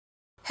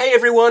Hey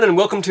everyone, and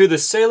welcome to the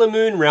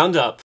Sailormoon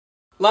Roundup.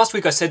 Last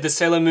week I said the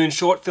Sailormoon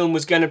short film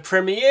was going to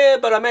premiere,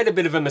 but I made a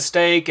bit of a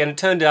mistake and it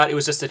turned out it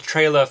was just a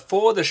trailer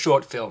for the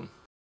short film.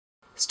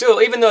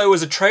 Still, even though it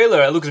was a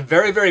trailer, it looks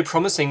very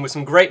promising with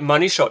some great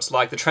money shots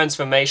like the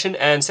transformation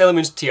and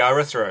Sailormoon's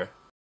tiara throw.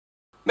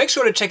 Make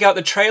sure to check out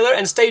the trailer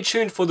and stay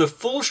tuned for the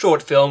full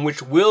short film,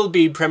 which will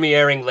be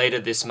premiering later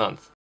this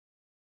month.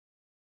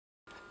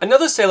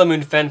 Another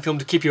Sailormoon fan film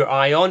to keep your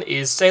eye on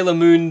is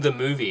Sailormoon the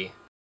movie.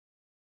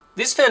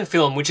 This fan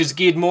film, which is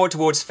geared more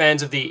towards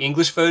fans of the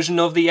English version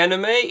of the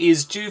anime,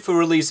 is due for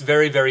release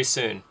very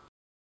soon.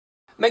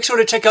 Make sure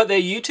to check out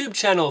their YouTube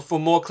channel for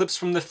more clips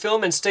from the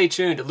film and stay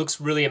tuned, it looks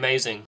really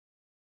amazing.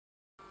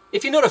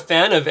 If you're not a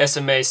fan of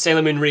SMA's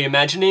Sailormoon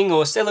reimagining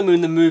or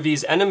Sailormoon the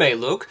movie's anime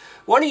look,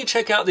 why don't you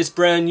check out this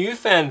brand new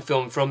fan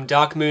film from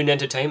Dark Moon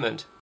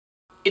Entertainment.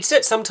 It's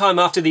set sometime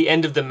after the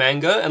end of the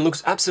manga and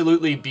looks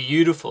absolutely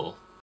beautiful.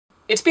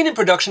 It's been in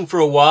production for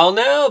a while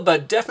now,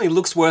 but definitely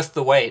looks worth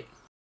the wait.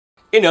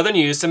 In other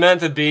news,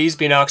 Samantha Bee's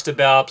been asked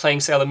about playing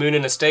Sailormoon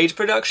in a stage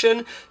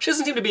production. She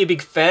doesn't seem to be a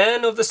big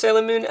fan of the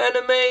Sailormoon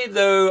anime,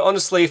 though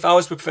honestly, if I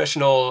was a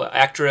professional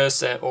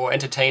actress or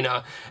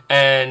entertainer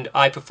and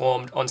I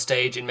performed on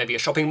stage in maybe a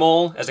shopping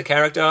mall as a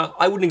character,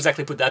 I wouldn't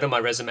exactly put that on my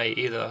resume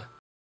either.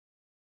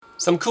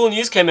 Some cool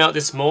news came out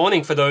this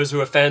morning for those who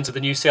are fans of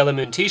the new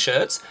Sailormoon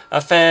t-shirts.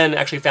 A fan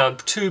actually found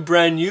 2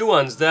 brand new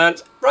ones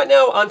that right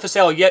now aren't for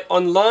sale yet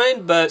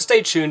online, but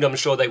stay tuned, I'm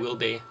sure they will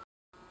be.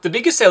 The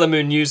biggest Sailor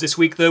Moon news this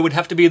week though would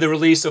have to be the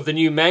release of the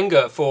new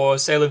manga for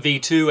Sailor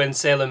V2 and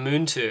Sailor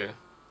Moon 2.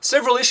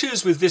 Several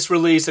issues with this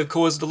release have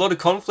caused a lot of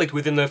conflict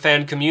within the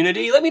fan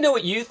community. Let me know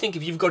what you think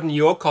if you've gotten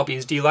your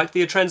copies. Do you like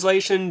the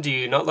translation? Do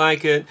you not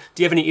like it?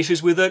 Do you have any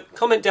issues with it?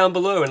 Comment down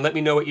below and let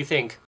me know what you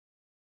think.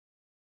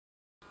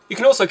 You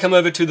can also come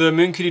over to the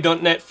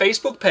Moonkitty.net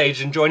Facebook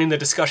page and join in the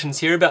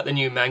discussions here about the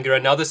new manga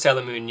and other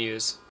Sailor Moon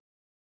news.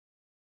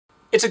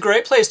 It's a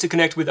great place to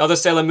connect with other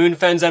Sailor Moon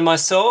fans and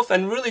myself,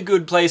 and really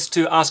good place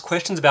to ask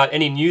questions about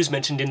any news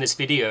mentioned in this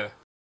video.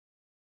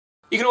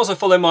 You can also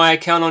follow my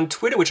account on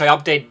Twitter, which I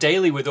update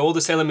daily with all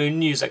the Sailor Moon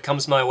news that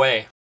comes my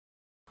way.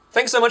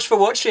 Thanks so much for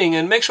watching,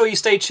 and make sure you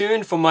stay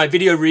tuned for my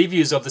video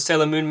reviews of the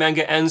Sailor Moon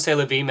manga and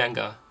Sailor V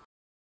manga.